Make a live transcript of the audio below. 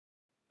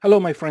Hello,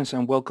 my friends,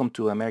 and welcome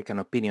to American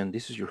Opinion.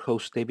 This is your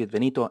host, David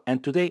Benito,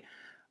 and today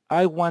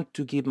I want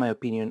to give my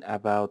opinion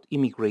about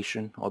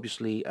immigration,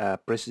 obviously,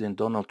 President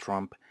Donald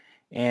Trump,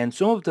 and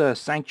some of the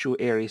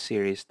sanctuary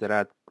cities that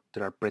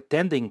are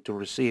pretending to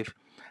receive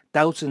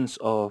thousands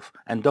of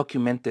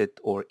undocumented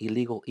or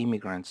illegal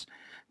immigrants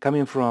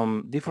coming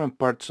from different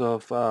parts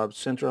of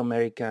Central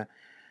America,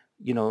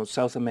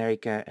 South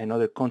America, and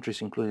other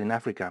countries, including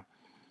Africa.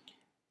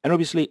 And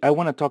obviously, I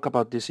want to talk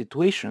about this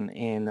situation.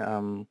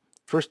 And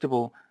first of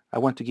all, I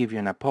want to give you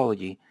an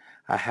apology.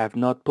 I have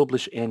not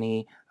published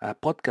any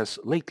podcasts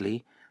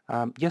lately,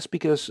 just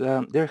because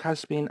there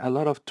has been a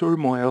lot of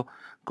turmoil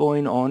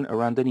going on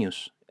around the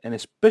news, and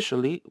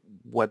especially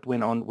what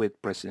went on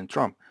with President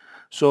Trump.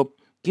 So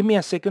give me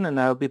a second, and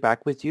I'll be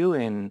back with you,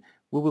 and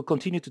we will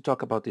continue to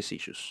talk about these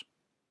issues.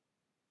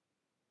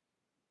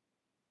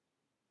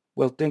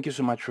 Well, thank you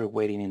so much for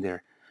waiting in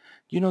there.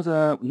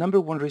 The number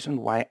one reason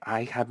why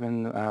I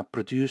haven't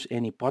produced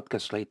any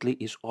podcast lately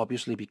is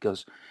obviously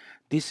because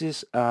this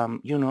is,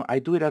 I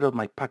do it out of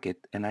my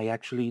pocket and I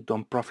actually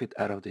don't profit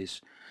out of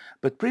this.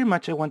 But pretty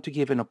much I want to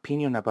give an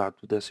opinion about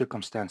the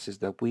circumstances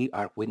that we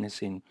are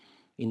witnessing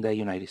in the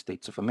United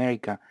States of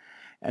America.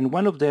 And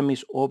one of them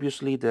is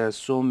obviously there's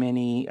so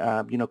many,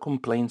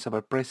 complaints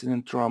about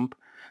President Trump.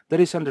 That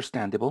is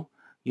understandable.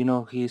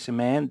 He's a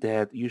man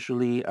that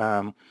usually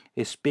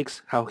he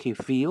speaks how he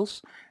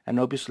feels and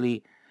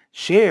obviously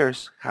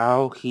shares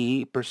how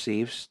he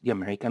perceives the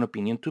American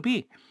opinion to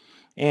be.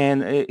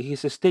 And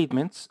his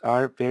statements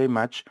are very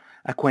much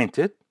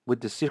acquainted with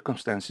the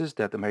circumstances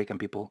that American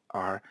people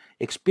are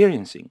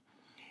experiencing.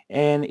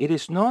 And it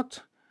is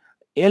not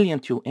alien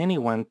to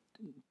anyone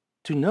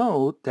to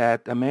know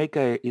that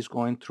America is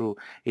going through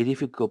a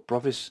difficult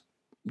process,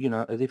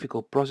 a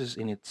difficult process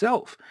in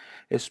itself,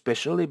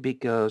 especially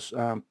because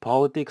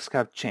politics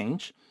have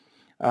changed,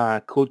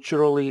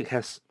 culturally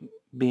has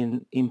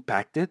been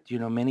impacted.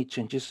 Many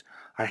changes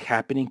are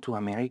happening to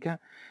America,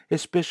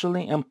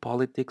 especially in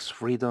politics,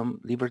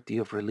 freedom, liberty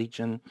of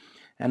religion,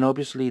 and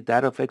obviously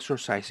that of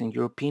exercising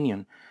your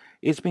opinion.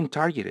 It's been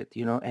targeted,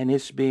 and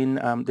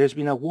there's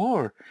been a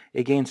war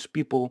against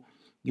people,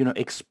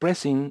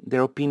 expressing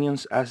their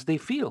opinions as they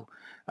feel.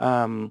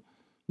 Um,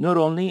 Not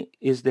only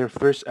is their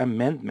First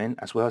Amendment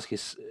as well as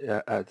his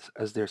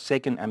as their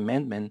Second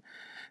Amendment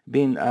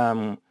being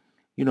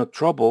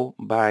troubled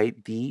by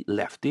the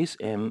leftists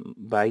and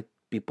by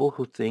people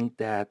who think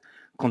that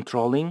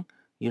controlling,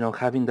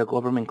 having the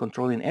government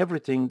controlling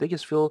everything, they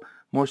just feel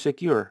more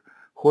secure.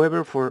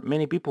 However, for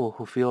many people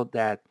who feel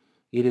that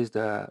it is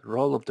the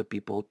role of the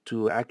people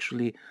to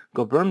actually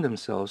govern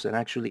themselves and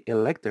actually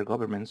elect their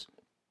governments,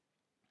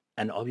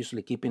 and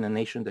obviously keeping a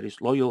nation that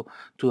is loyal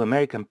to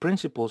American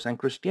principles and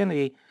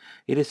Christianity,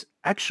 it is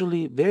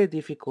actually very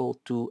difficult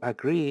to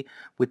agree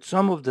with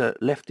some of the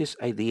leftist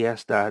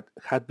ideas that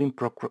had been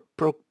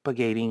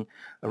propagating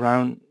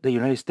around the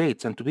United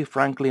States and, to be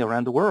frankly,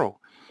 around the world.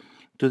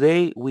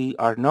 Today, we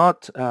are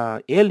not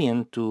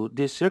alien to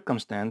this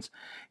circumstance,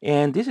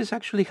 and this is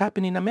actually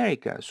happening in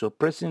America. So,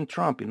 President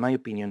Trump, in my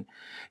opinion,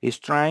 is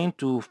trying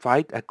to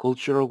fight a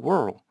cultural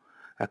war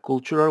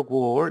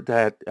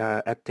that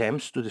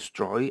attempts to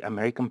destroy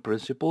American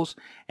principles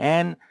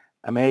and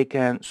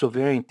American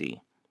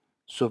sovereignty.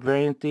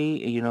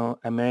 Sovereignty,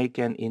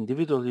 American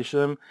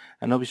individualism,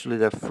 and obviously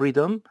the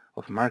freedom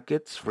of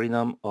markets,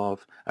 freedom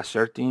of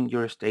asserting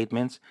your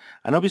statements,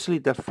 and obviously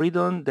the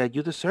freedom that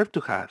you deserve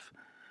to have,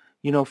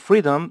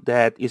 freedom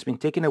that is being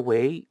taken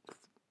away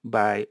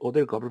by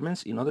other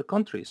governments in other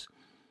countries.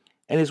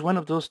 And it's one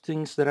of those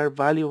things that are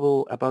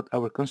valuable about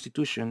our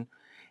Constitution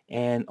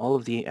and all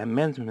of the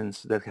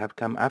amendments that have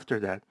come after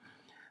that.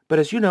 But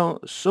as you know,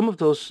 some of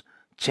those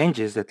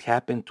changes that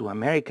happened to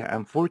America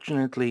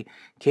unfortunately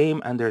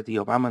came under the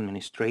Obama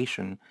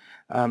administration.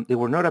 They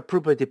were not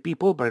approved by the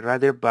people, but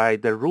rather by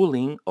the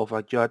ruling of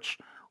a judge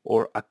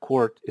or a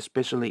court,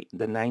 especially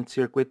the Ninth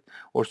Circuit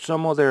or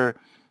some other,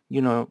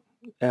 you know,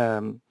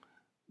 um,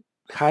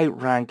 high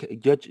rank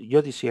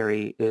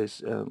judiciary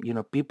is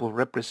people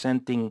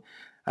representing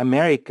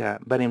America,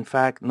 but in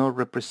fact not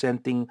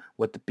representing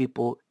what the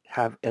people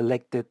have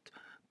elected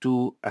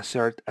to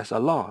assert as a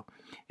law.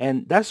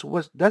 And that's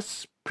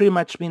pretty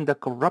much been the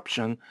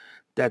corruption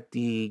that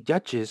the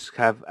judges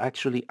have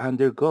actually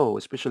undergo,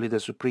 especially the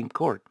Supreme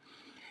Court.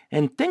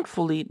 And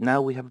thankfully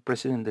now we have a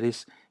president that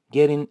is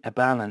getting a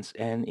balance,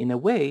 and in a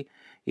way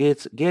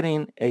it's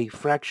getting a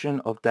fraction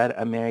of that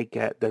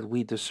America that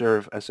we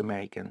deserve as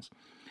Americans,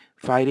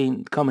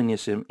 fighting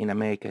communism in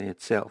America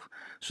itself.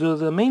 So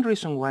the main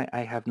reason why I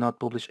have not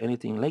published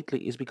anything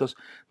lately is because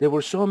there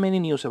were so many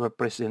news about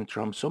President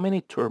Trump, so many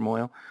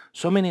turmoil,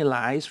 so many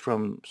lies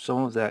from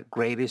some of the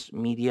greatest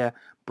media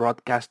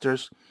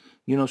broadcasters,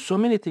 so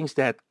many things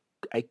that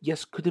I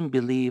just couldn't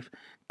believe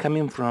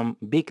coming from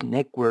big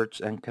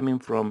networks and coming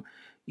from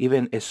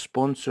even a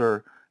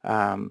sponsor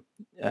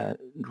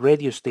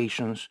radio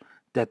stations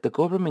that the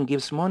government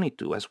gives money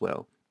to as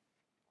well.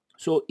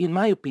 So, in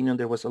my opinion,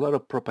 there was a lot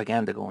of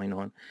propaganda going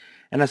on.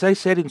 And as I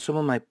said in some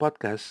of my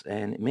podcasts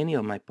and many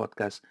of my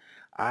podcasts,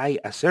 I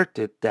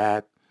asserted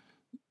that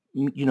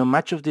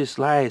much of these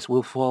lies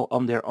will fall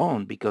on their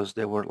own because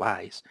they were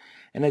lies.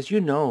 And as you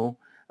know,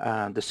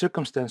 the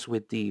circumstance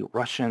with the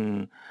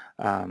Russian,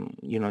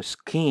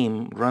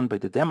 scheme run by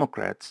the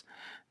Democrats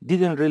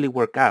didn't really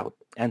work out.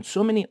 And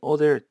so many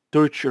other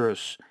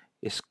torturous,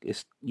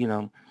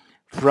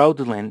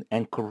 fraudulent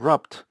and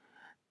corrupt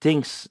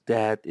things,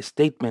 that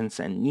statements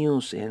and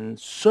news and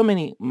so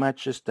many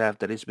much stuff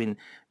that has been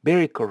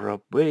very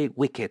corrupt, very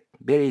wicked,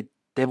 very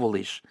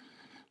devilish,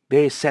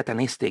 very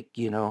satanistic,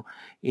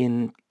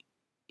 in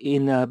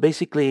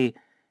basically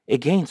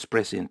against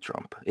President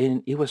Trump,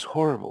 and it was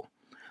horrible.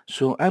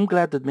 So I'm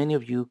glad that many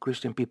of you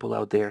Christian people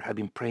out there have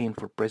been praying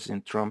for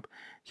President Trump,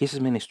 his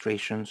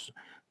administrations,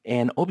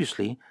 and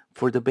obviously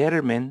for the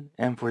betterment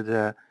and for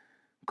the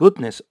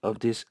goodness of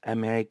this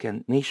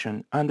American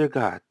nation under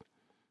God,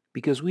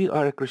 because we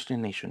are a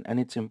Christian nation, and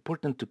it's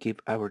important to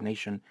keep our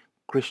nation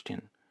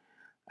Christian.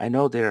 I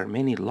know there are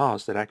many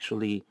laws that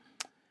actually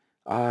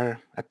are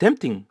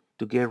attempting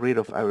to get rid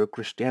of our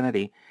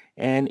Christianity.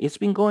 And it's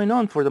been going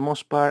on for the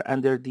most part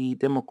under the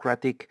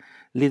Democratic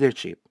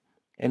leadership.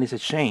 And it's a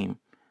shame.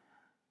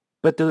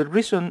 But the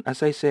reason,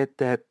 as I said,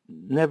 that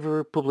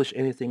never publish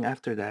anything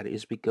after that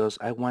is because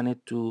I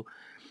wanted to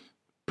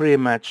pretty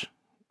much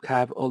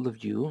have all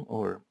of you,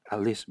 or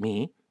at least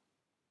me,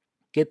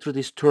 get through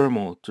this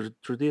turmoil,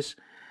 through this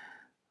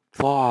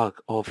fog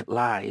of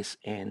lies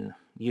and,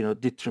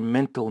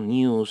 detrimental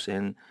news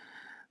and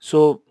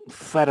so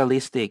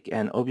fatalistic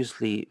and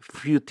obviously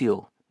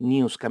futile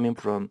news coming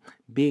from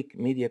big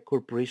media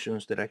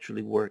corporations that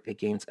actually work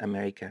against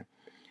America.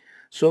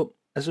 So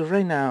as of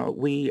right now,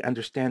 we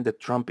understand that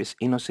Trump is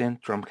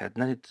innocent. Trump had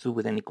nothing to do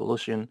with any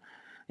collusion,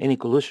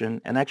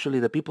 and actually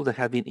the people that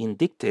have been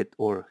indicted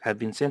or have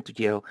been sent to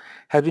jail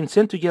have been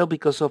sent to jail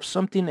because of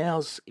something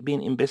else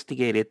being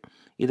investigated,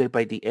 either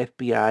by the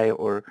FBI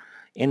or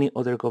any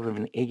other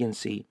government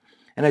agency.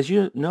 And as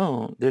you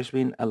know, there's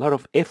been a lot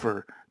of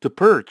effort to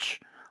purge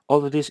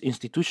all of these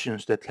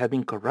institutions that have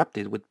been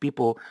corrupted with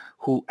people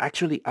who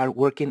actually are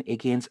working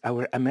against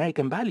our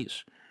American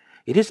values.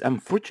 It is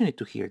unfortunate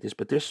to hear this,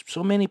 but there's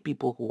so many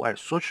people who are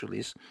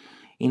socialists,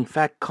 in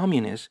fact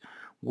communists,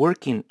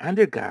 working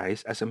under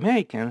guise as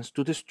Americans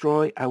to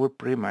destroy our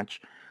pretty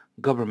much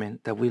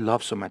government that we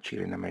love so much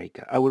here in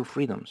America, our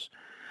freedoms.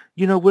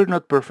 We're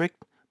not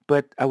perfect,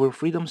 but our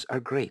freedoms are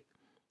great.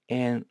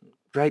 And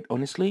right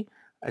honestly,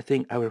 I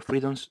think our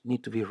freedoms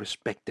need to be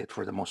respected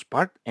for the most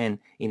part and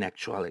in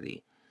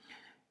actuality.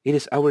 It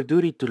is our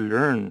duty to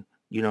learn,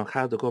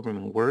 how the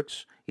government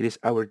works. It is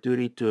our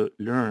duty to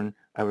learn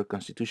our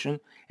constitution,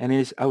 and it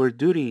is our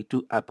duty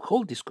to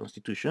uphold these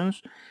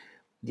constitutions,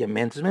 the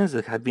amendments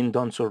that have been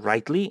done so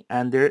rightly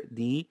under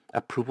the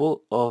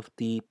approval of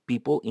the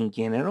people in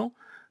general,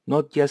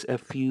 not just a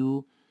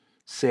few,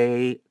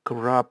 say,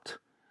 corrupt,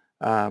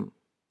 um,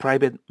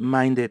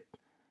 private-minded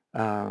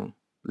uh,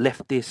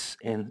 leftists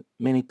and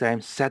many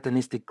times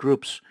satanistic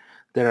groups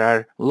that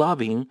are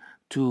lobbying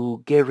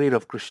to get rid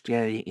of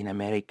Christianity in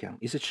America.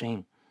 It's a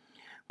shame.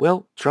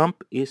 Well,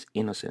 Trump is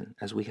innocent,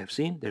 as we have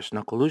seen. There's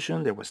no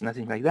collusion. There was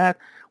nothing like that.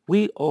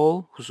 We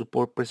all who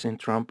support President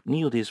Trump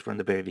knew this from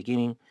the very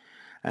beginning,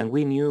 and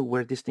we knew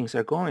where these things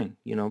are going.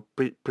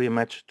 Pretty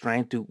much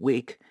trying to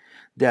wake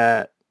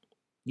the,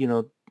 you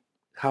know,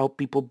 how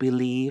people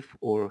believe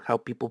or how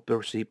people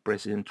perceive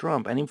President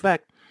Trump. And in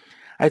fact,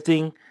 I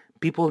think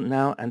people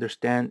now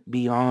understand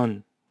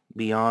beyond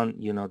the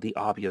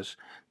obvious,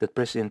 that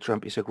President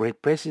Trump is a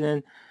great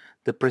president,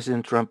 that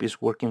President Trump is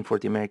working for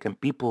the American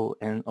people,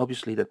 and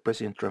obviously that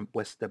President Trump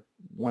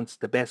wants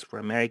the best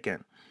for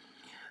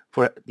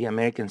the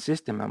American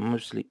system, and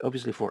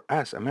obviously for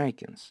us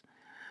Americans.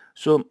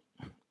 So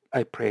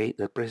I pray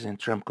that President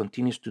Trump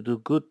continues to do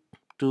good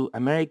to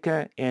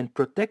America and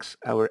protects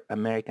our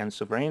American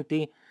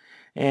sovereignty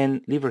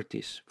and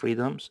liberties,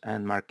 freedoms,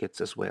 and markets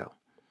as well.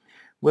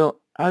 Well,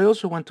 I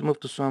also want to move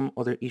to some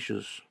other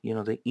issues.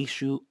 The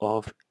issue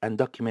of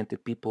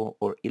undocumented people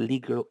or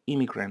illegal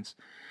immigrants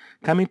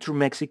coming through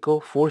Mexico,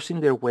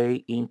 forcing their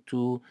way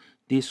into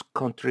this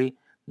country,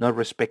 not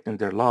respecting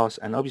their laws,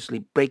 and obviously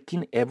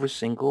breaking every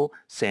single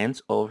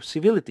sense of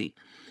civility.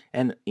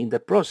 And in the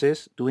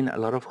process, doing a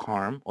lot of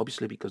harm,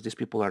 obviously, because these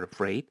people are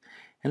afraid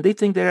and they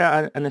think they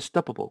are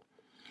unstoppable.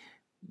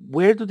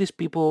 Where do these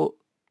people,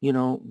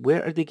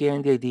 where are they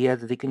getting the idea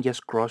that they can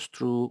just cross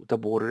through the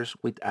borders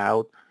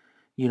without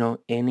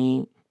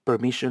any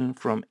permission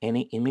from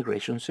any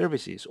immigration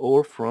services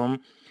or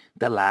from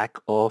the lack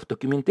of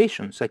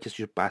documentation, such as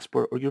your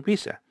passport or your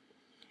visa?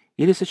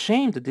 It is a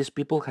shame that these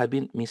people have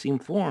been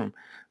misinformed,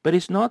 but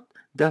it's not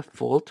the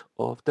fault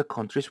of the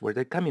countries where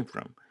they're coming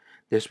from.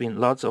 There's been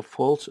lots of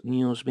false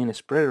news being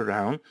spread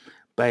around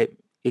by,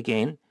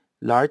 again,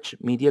 large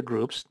media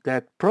groups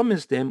that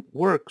promise them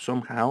work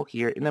somehow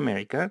here in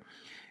America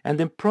and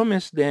then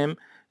promise them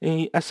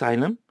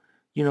asylum,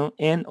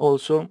 and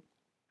also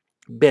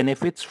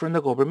benefits from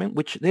the government,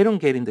 which they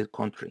don't get in the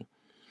country.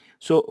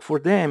 So for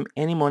them,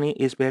 any money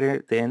is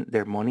better than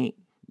their money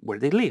where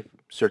they live,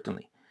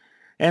 certainly.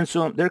 And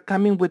so they're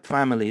coming with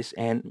families,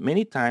 and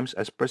many times,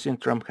 as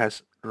President Trump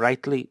has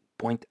rightly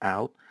pointed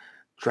out,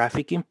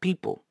 trafficking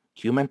people.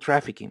 human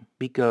trafficking,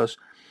 because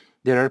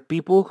there are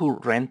people who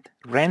rent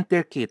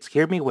their kids.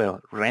 Hear me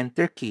well, rent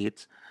their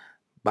kids,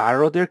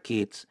 borrow their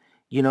kids,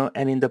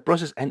 and in the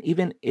process, and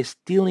even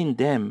stealing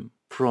them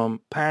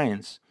from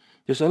parents.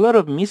 There's a lot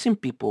of missing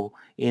people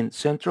in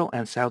Central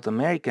and South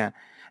America,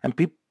 and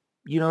people,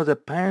 the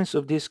parents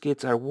of these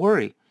kids are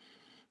worried.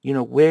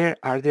 Where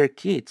are their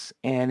kids?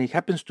 And it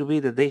happens to be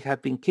that they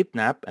have been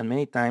kidnapped and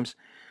many times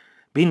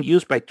being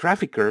used by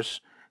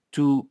traffickers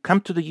to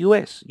come to the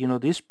US.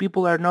 These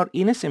people are not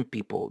innocent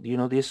people.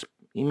 These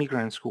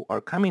immigrants who are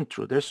coming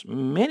through. There's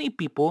many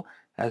people,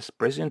 as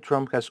President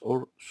Trump has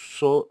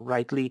so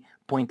rightly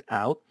pointed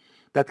out,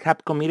 that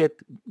have committed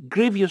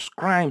grievous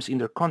crimes in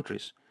their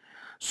countries.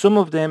 Some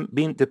of them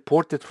being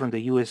deported from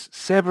the US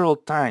several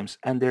times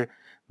under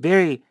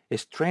very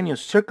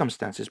strenuous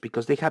circumstances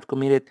because they have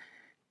committed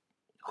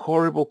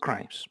horrible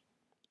crimes.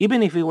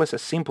 Even if it was a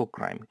simple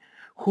crime,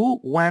 who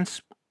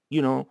wants,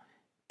 you know,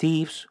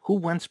 thieves? Who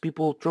wants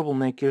people,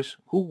 troublemakers?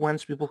 Who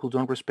wants people who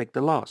don't respect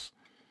the laws?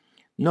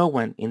 No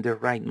one in their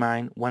right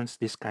mind wants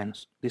this kind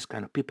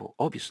of people,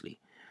 obviously.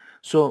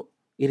 So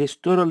it is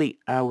totally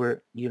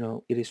it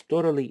is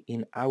totally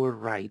in our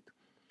right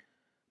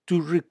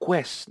to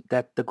request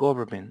that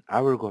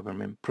our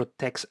government,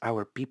 protects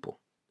our people.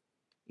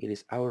 It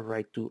is our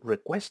right to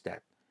request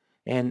that.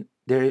 And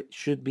there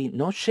should be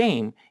no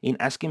shame in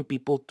asking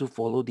people to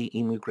follow the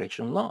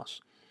immigration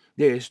laws.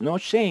 There is no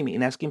shame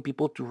in asking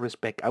people to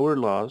respect our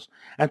laws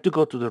and to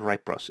go to the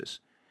right process.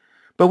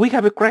 But we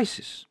have a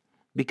crisis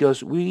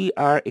because we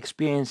are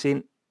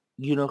experiencing,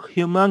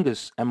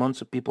 humongous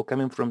amounts of people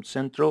coming from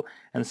Central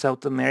and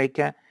South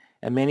America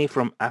and many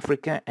from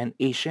Africa and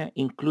Asia,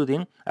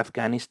 including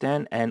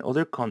Afghanistan and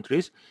other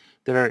countries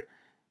that are,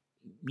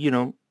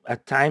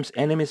 at times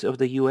enemies of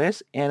the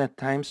US and at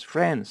times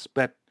friends.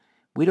 But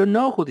we don't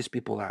know who these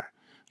people are.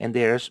 And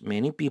there's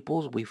many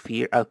people we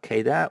fear Al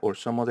Qaeda or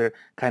some other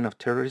kind of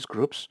terrorist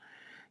groups,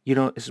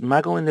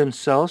 smuggling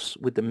themselves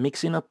with the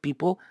mixing of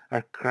people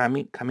are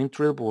coming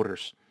through the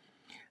borders.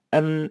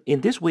 And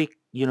in this week,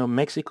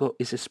 Mexico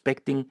is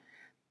expecting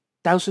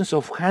thousands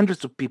of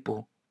hundreds of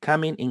people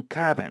coming in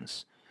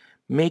caravans,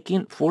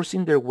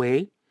 forcing their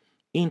way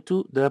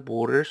into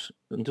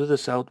the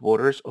south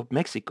borders of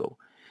Mexico.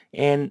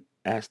 And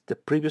as the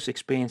previous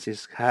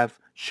experiences have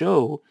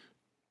shown,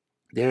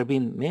 there have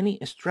been many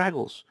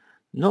struggles.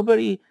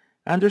 Nobody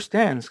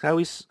understands how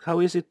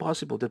is it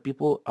possible that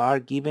people are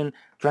given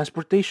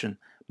transportation,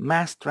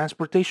 mass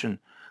transportation,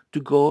 to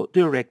go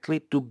directly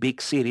to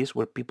big cities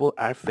where people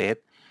are fed.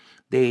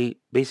 They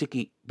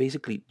basically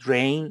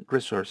drain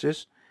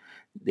resources.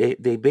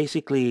 They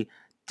basically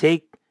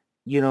take,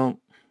 you know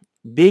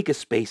big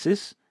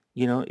spaces.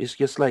 It's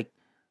just like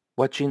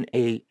watching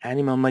a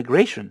animal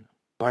migration.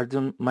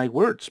 Pardon my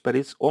words, but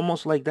it's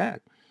almost like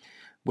that.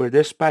 Where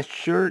there's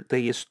pasture,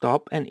 they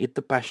stop and eat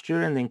the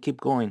pasture and then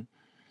keep going.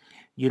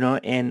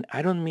 And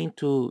I don't mean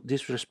to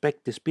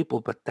disrespect these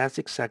people, but that's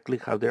exactly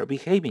how they're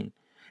behaving.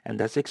 And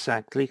that's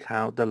exactly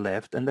how the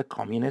left and the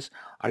communists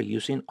are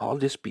using all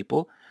these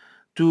people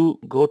to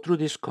go through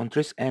these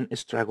countries and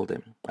struggle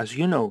them. As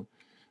you know,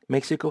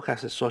 Mexico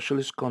has a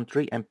socialist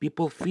country, and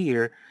people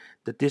fear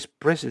that this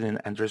president,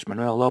 Andres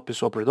Manuel Lopez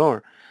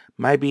Obrador,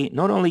 might be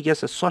not only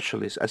just a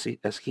socialist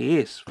as he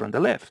is from the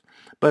left,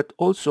 but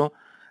also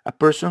a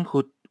person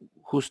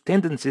whose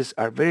tendencies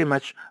are very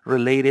much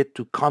related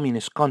to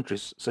communist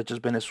countries such as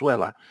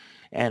Venezuela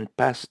and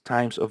past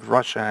times of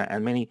Russia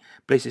and many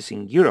places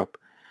in Europe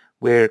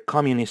where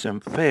communism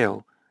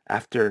failed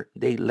after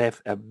they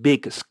left a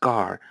big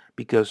scar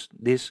because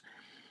these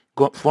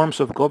forms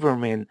of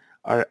government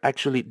are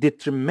actually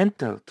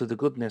detrimental to the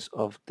goodness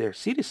of their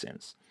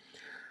citizens.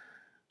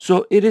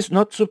 So it is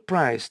not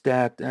surprised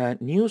that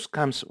news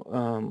comes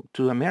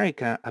to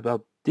America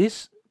about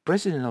this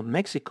president of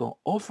Mexico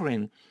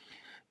offering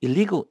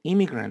illegal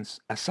immigrants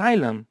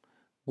asylum,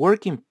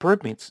 working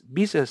permits,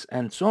 visas,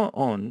 and so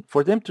on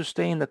for them to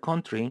stay in the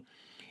country,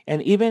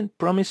 and even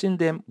promising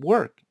them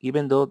work,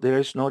 even though there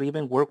is not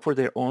even work for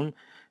their own,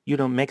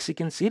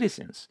 Mexican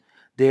citizens.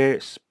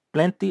 There's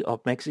plenty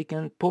of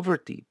Mexican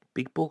poverty,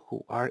 people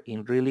who are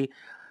in really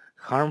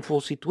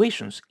harmful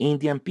situations,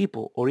 Indian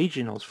people,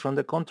 originals from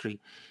the country,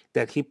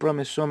 that he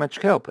promised so much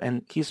help,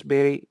 and he's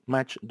very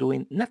much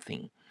doing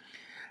nothing.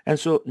 And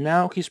so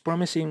now he's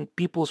promising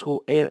peoples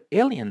who are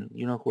alien,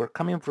 who are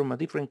coming from a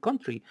different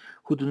country,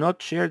 who do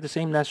not share the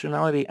same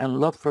nationality and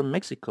love for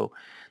Mexico.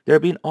 They're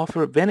being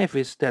offered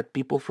benefits that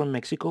people from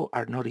Mexico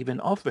are not even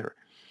offered.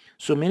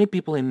 So many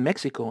people in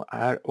Mexico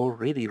are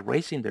already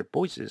raising their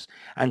voices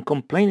and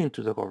complaining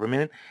to the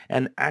government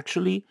and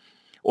actually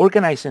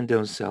organizing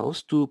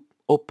themselves to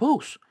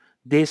oppose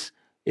this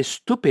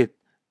stupid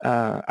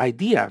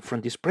idea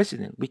from this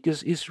president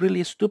because it's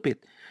really stupid.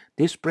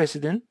 This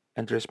president,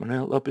 Andres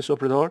Manuel Lopez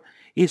Obrador,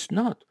 is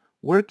not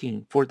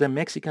working for the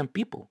Mexican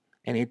people.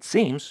 And it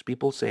seems,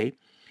 people say,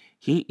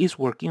 he is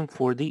working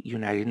for the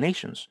United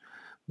Nations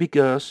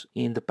because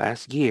in the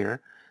past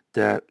year,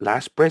 the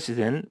last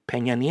president,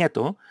 Peña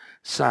Nieto,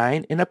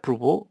 signed an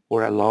approval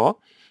or a law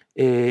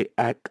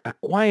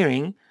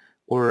acquiring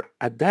or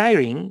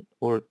adhering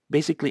or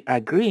basically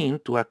agreeing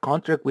to a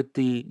contract with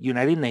the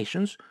United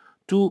Nations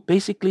to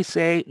basically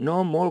say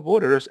no more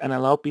borders and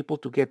allow people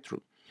to get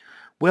through.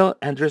 Well,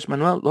 Andres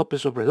Manuel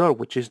Lopez Obrador,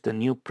 which is the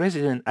new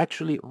president,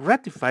 actually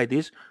ratified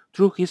this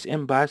through his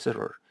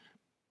ambassador.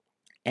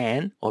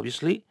 And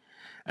obviously,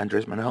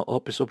 Andres Manuel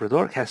Lopez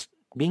Obrador has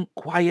been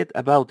quiet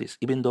about this,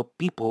 even though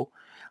people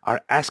are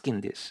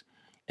asking this.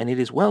 And it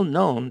is well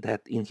known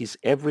that in his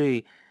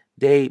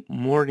everyday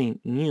morning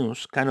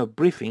news kind of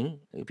briefing,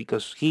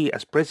 because he,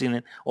 as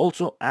president,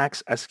 also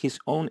acts as his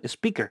own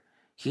speaker.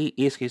 He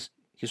is his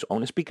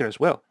own speaker as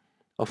well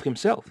of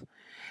himself.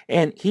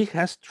 And he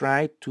has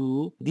tried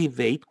to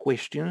devade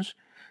questions,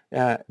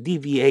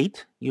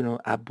 deviate,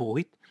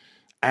 avoid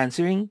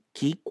answering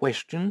key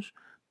questions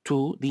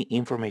to the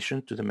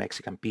information to the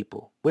Mexican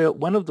people. Well,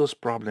 one of those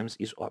problems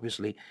is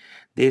obviously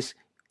this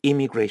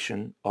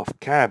immigration of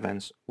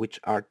caravans which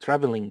are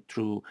traveling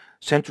through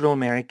Central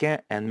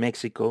America and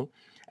Mexico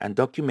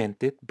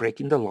undocumented,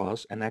 breaking the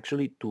laws and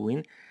actually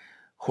doing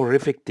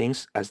horrific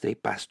things as they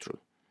pass through.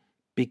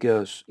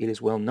 Because it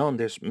is well known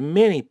there's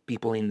many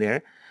people in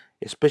there,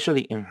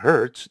 especially in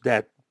herds,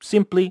 that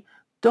simply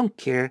don't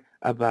care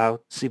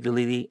about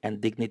civility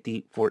and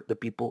dignity for the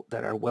people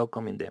that are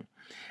welcoming them.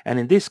 And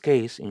in this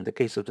case, in the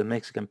case of the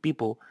Mexican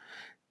people,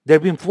 they're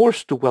being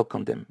forced to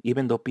welcome them,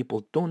 even though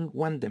people don't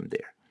want them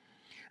there.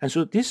 And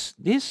so this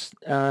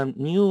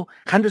new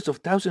hundreds of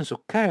thousands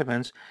of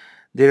caravans,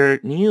 there are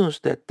news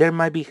that there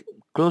might be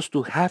close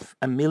to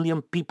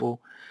 500,000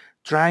 people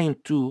trying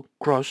to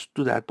cross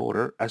to that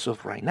border as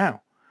of right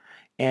now.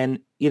 And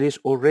it is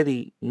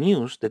already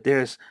news that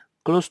there's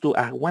close to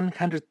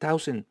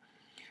 100,000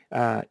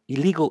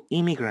 illegal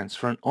immigrants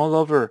from all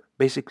over,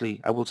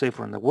 basically, I would say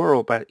from the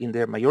world, but in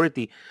their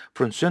majority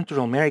from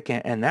Central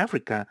America and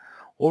Africa,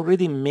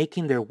 already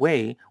making their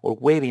way or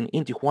waiting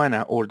in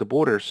Tijuana or the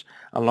borders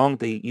along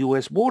the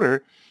U.S.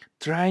 border,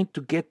 trying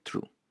to get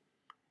through.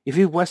 If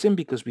it wasn't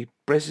because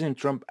President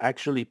Trump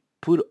actually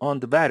put on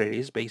the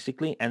batteries,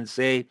 basically, and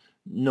say,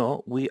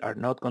 no, we are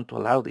not going to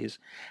allow this,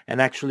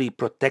 and actually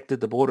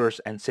protected the borders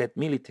and set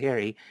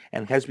military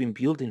and has been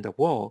building the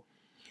wall,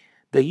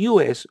 the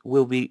U.S.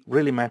 will be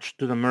really much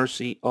to the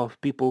mercy of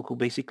people who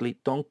basically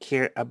don't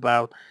care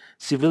about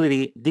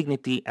civility,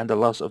 dignity, and the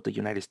laws of the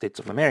United States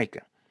of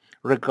America,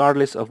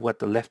 regardless of what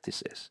the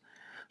leftist says.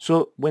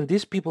 So when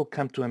these people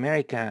come to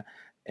America,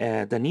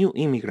 the new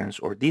immigrants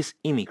or these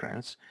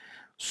immigrants,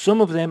 some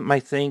of them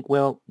might think,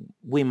 well,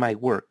 we might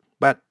work.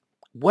 But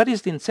what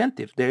is the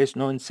incentive? There is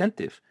no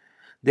incentive.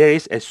 There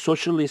is a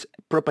socialist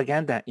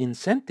propaganda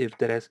incentive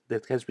that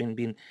has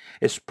been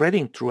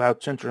spreading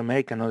throughout Central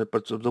America and other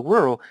parts of the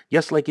world,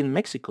 just like in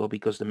Mexico,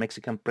 because the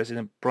Mexican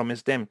president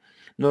promised them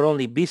not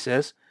only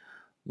visas,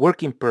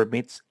 working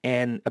permits,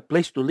 and a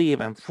place to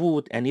live, and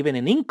food, and even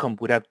an income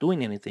without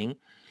doing anything.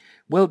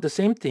 Well, the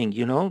same thing,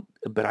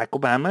 Barack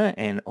Obama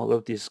and all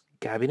of this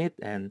cabinet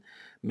and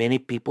many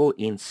people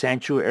in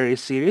sanctuary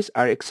cities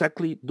are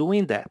exactly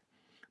doing that,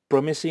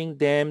 promising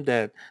them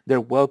that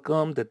they're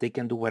welcome, that they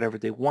can do whatever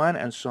they want,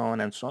 and so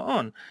on and so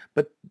on.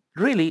 But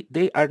really,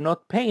 they are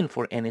not paying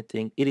for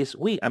anything. It is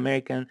we,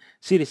 American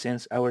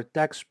citizens, our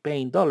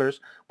tax-paying dollars,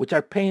 which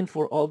are paying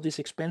for all these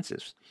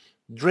expenses,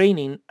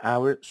 draining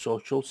our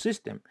social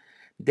system.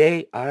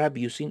 They are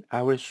abusing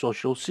our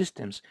social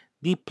systems,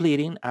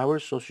 depleting our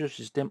social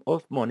system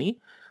of money,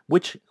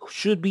 which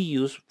should be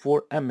used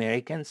for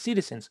American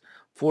citizens,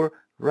 for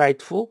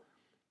rightful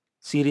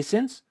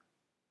citizens,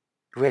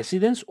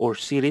 residents or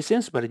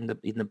citizens, but in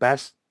the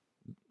best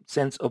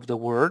sense of the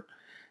word,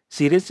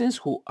 citizens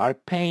who are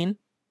paying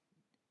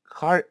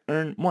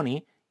hard-earned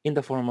money in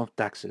the form of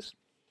taxes.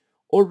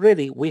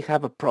 Already, we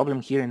have a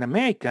problem here in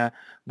America,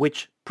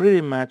 which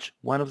pretty much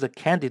one of the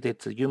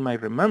candidates that you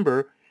might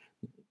remember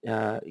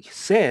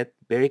said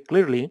very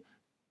clearly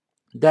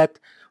that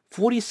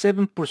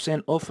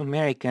 47% of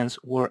Americans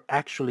were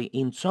actually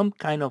in some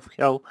kind of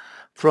help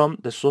from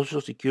the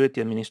Social Security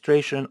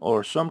Administration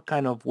or some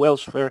kind of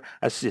welfare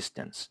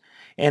assistance.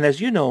 And as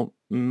you know,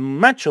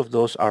 much of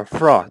those are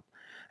fraud.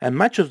 And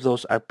much of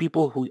those are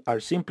people who are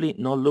simply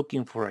not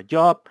looking for a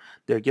job.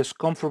 They're just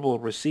comfortable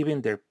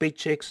receiving their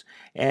paychecks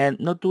and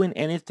not doing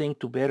anything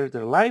to better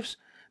their lives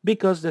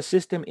because the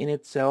system in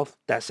itself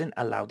doesn't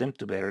allow them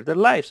to better their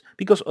lives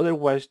because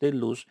otherwise they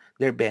lose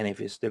their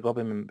benefits, their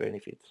government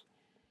benefits.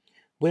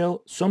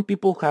 Well, some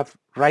people have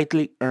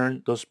rightly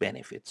earned those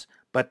benefits,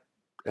 but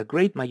a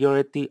great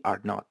majority are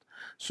not.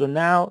 So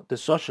now the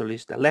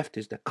socialists, the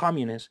leftists, the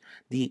communists,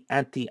 the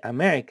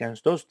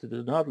anti-Americans, those that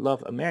do not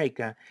love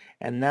America,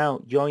 and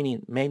now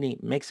joining many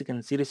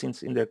Mexican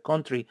citizens in their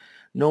country,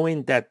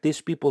 knowing that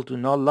these people do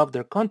not love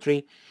their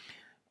country,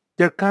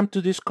 they come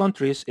to these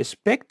countries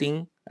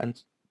expecting,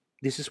 and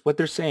this is what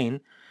they're saying,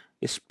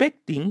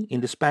 expecting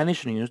in the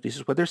Spanish news, this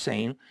is what they're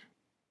saying,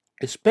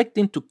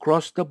 expecting to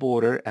cross the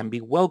border and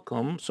be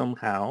welcomed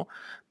somehow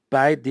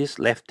by these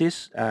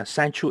leftist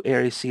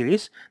sanctuary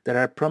cities that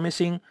are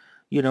promising,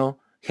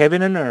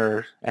 heaven and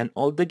earth and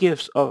all the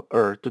gifts of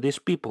earth to these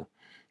people,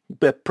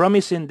 but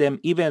promising them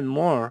even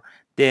more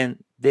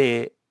than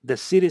the the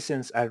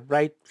citizens are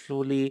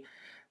rightfully,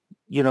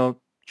 you know,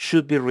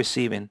 should be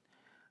receiving.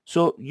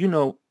 So,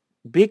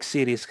 big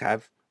cities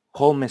have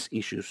homeless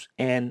issues,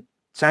 and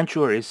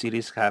sanctuary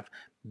cities have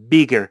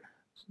bigger,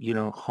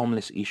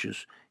 homeless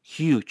issues,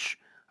 huge.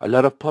 A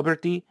lot of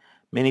poverty.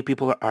 Many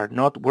people are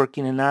not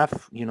working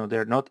enough.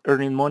 They're not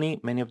earning money.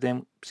 Many of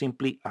them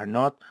simply are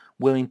not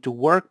willing to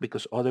work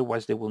because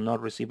otherwise they will not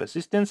receive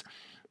assistance.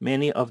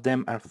 Many of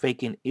them are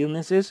faking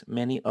illnesses.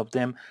 Many of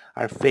them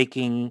are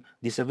faking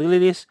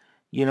disabilities,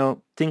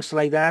 things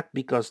like that,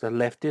 because the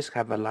leftists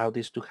have allowed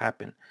this to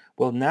happen.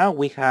 Well, now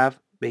we have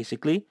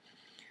basically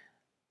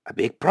a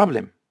big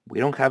problem. We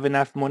don't have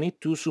enough money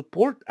to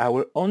support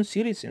our own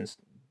citizens.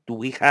 Do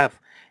we have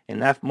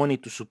enough money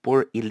to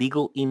support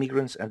illegal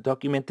immigrants and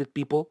documented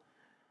people?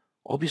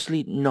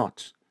 Obviously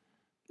not.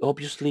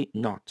 Obviously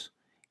not.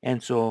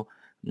 And so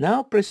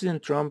now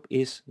President Trump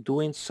is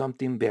doing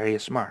something very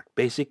smart,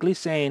 basically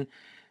saying,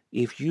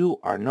 if you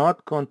are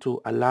not going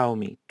to allow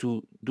me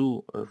to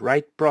do a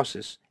right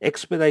process,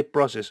 expedite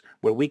process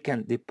where we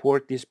can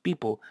deport these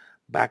people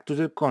back to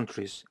their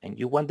countries, and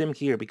you want them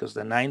here because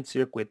the Ninth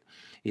Circuit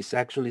is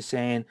actually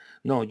saying,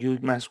 no, you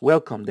must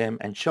welcome them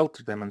and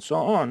shelter them and so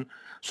on.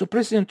 So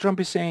President Trump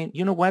is saying,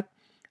 you know what?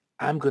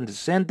 I'm going to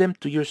send them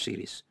to your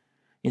cities.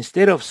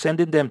 Instead of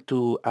sending them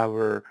to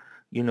our,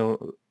 you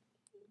know,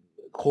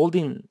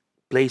 holding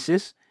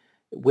places,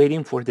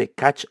 waiting for the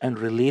catch and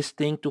release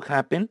thing to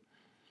happen,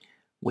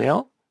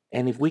 well,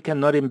 and if we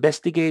cannot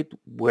investigate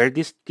where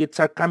these kids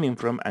are coming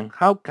from and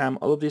how come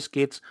all of these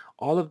kids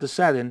all of the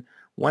sudden,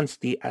 once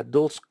the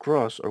adults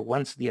cross or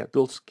once the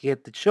adults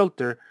get the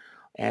shelter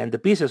and the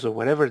pieces of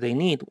whatever they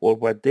need or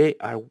what they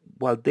are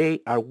while they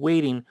are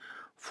waiting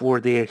for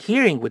their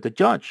hearing with the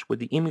judge, with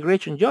the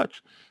immigration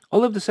judge,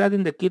 all of a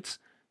sudden the kids,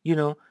 you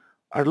know,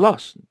 are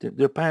lost.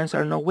 Their parents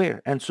are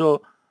nowhere. And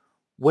so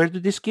where do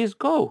these kids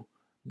go?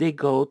 They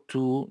go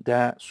to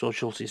the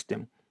social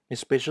system,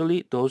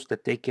 especially those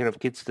that take care of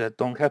kids that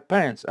don't have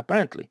parents,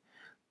 apparently,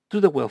 to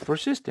the welfare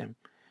system.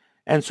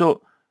 And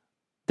so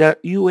the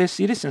US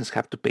citizens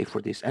have to pay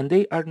for this, and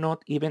they are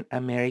not even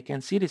American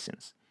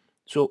citizens.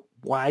 So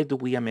why do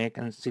we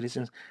American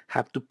citizens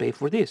have to pay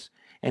for this?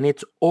 And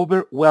it's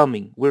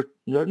overwhelming. We're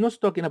not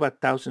talking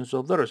about thousands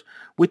of dollars.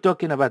 We're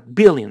talking about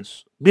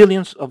billions,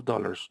 billions of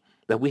dollars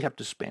that we have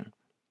to spend.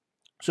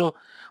 So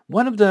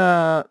one of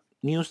the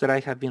news that I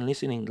have been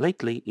listening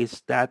lately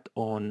is that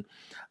on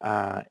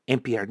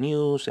NPR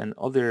News and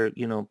other,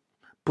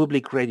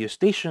 public radio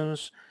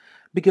stations,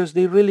 because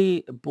they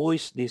really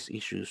voice these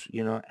issues,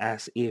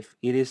 as if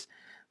it is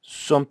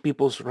some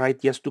people's right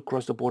just to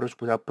cross the borders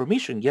without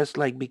permission, just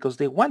like because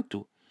they want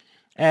to.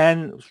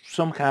 And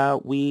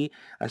somehow we,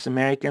 as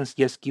Americans,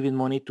 just giving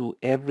money to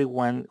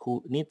everyone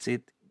who needs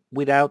it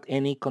without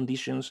any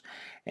conditions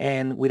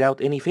and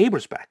without any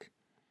favors back.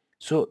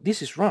 So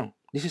this is wrong.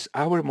 This is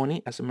our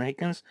money as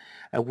Americans,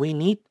 and we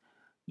need,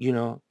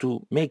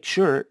 to make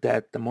sure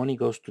that the money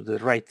goes to the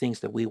right things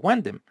that we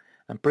want them.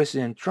 And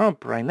President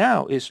Trump right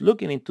now is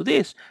looking into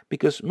this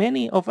because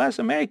many of us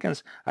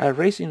Americans are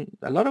raising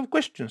a lot of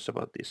questions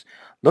about this.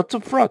 Lots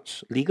of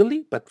frauds,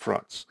 legally, but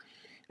frauds.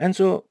 And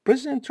so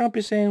President Trump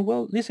is saying,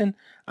 well, listen,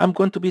 I'm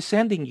going to be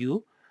sending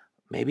you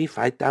maybe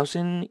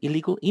 5,000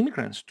 illegal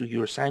immigrants to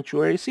your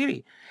sanctuary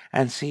city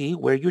and see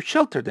where you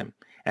shelter them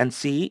and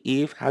see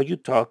if how you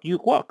talk, you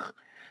walk.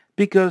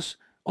 Because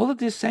all of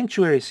these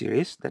sanctuary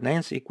cities, the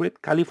Nine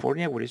Secret,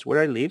 California, where is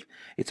where I live,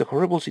 it's a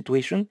horrible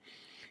situation,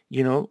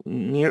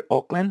 near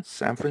Oakland,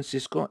 San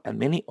Francisco, and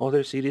many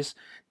other cities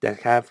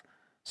that have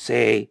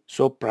say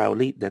so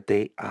proudly that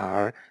they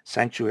are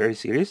sanctuary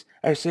cities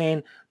are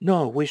saying,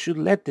 no, we should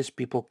let these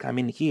people come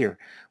in here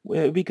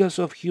because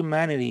of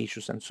humanity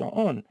issues and so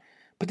on.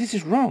 But this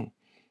is wrong.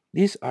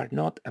 These are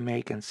not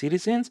American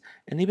citizens,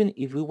 and even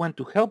if we want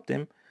to help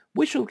them,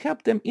 we should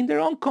help them in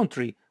their own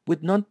country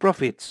with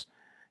non-profits,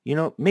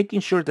 making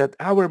sure that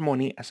our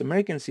money as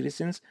American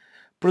citizens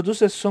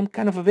produces some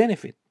kind of a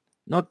benefit,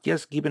 not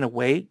just giving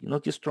away,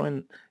 not just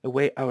throwing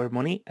away our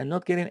money and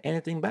not getting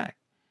anything back.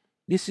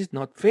 This is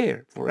not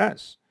fair for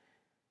us.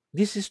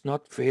 This is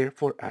not fair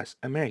for us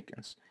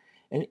Americans.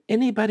 And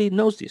anybody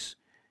knows this.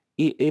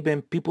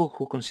 Even people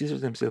who consider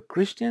themselves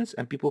Christians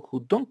and people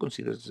who don't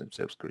consider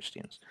themselves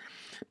Christians.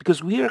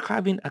 Because we are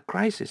having a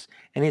crisis,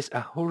 and it's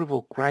a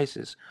horrible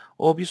crisis.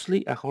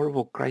 Obviously, a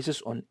horrible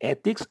crisis on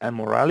ethics and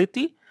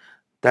morality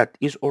that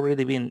is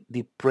already being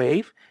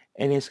depraved,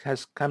 and it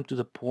has come to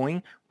the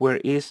point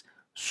where it's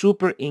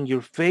super in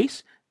your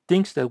face,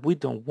 things that we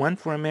don't want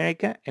for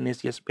America, and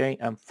it's just very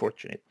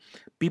unfortunate.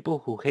 People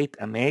who hate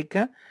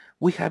America,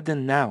 we have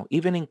them now,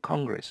 even in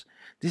Congress.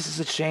 This is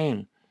a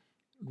shame.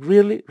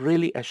 Really,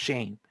 really a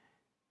shame.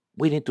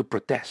 We need to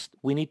protest.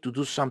 We need to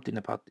do something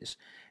about this.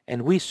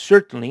 And we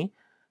certainly,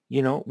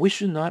 we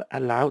should not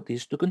allow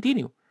this to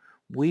continue.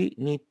 We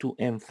need to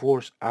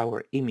enforce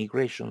our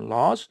immigration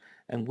laws,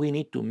 and we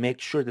need to make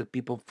sure that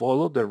people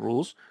follow the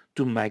rules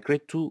to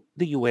migrate to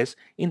the US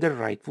in the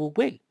rightful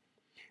way.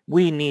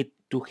 We need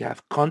to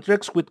have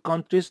contracts with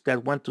countries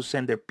that want to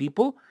send their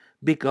people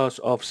because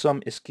of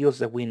some skills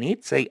that we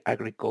need, say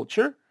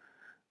agriculture,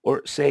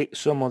 or say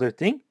some other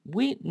thing,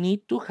 we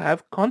need to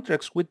have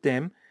contracts with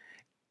them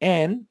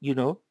and,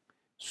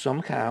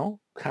 somehow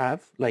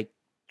have, like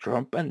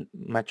Trump and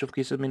much of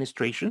his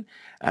administration,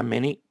 and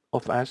many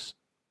of us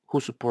who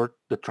support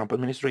the Trump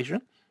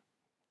administration,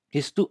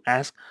 is to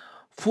ask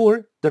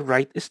for the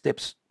right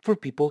steps for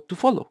people to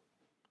follow,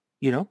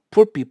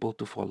 for people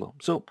to follow.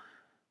 So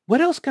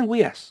what else can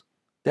we ask?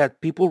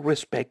 That people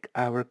respect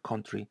our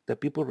country,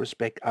 that people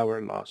respect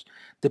our laws,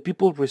 that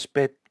people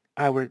respect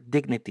our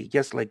dignity,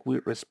 just like we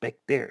respect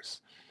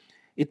theirs.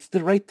 It's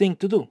the right thing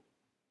to do,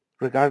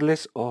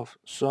 regardless of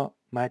so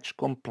much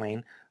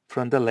complaint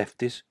from the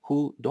leftists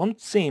who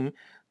don't seem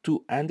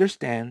to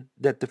understand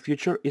that the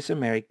future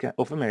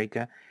of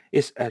America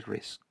is at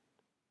risk.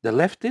 The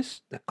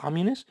leftists, the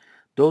communists,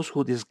 those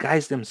who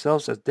disguise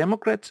themselves as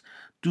Democrats,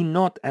 do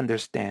not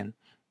understand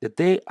that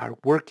they are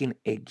working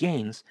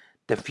against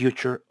the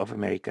future of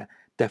America,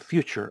 the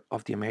future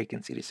of the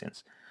American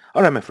citizens.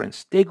 All right, my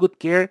friends, take good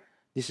care.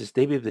 This is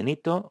David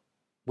Benito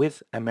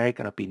with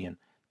American Opinion.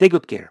 Take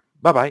good care.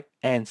 Bye bye,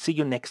 and see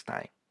you next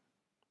time.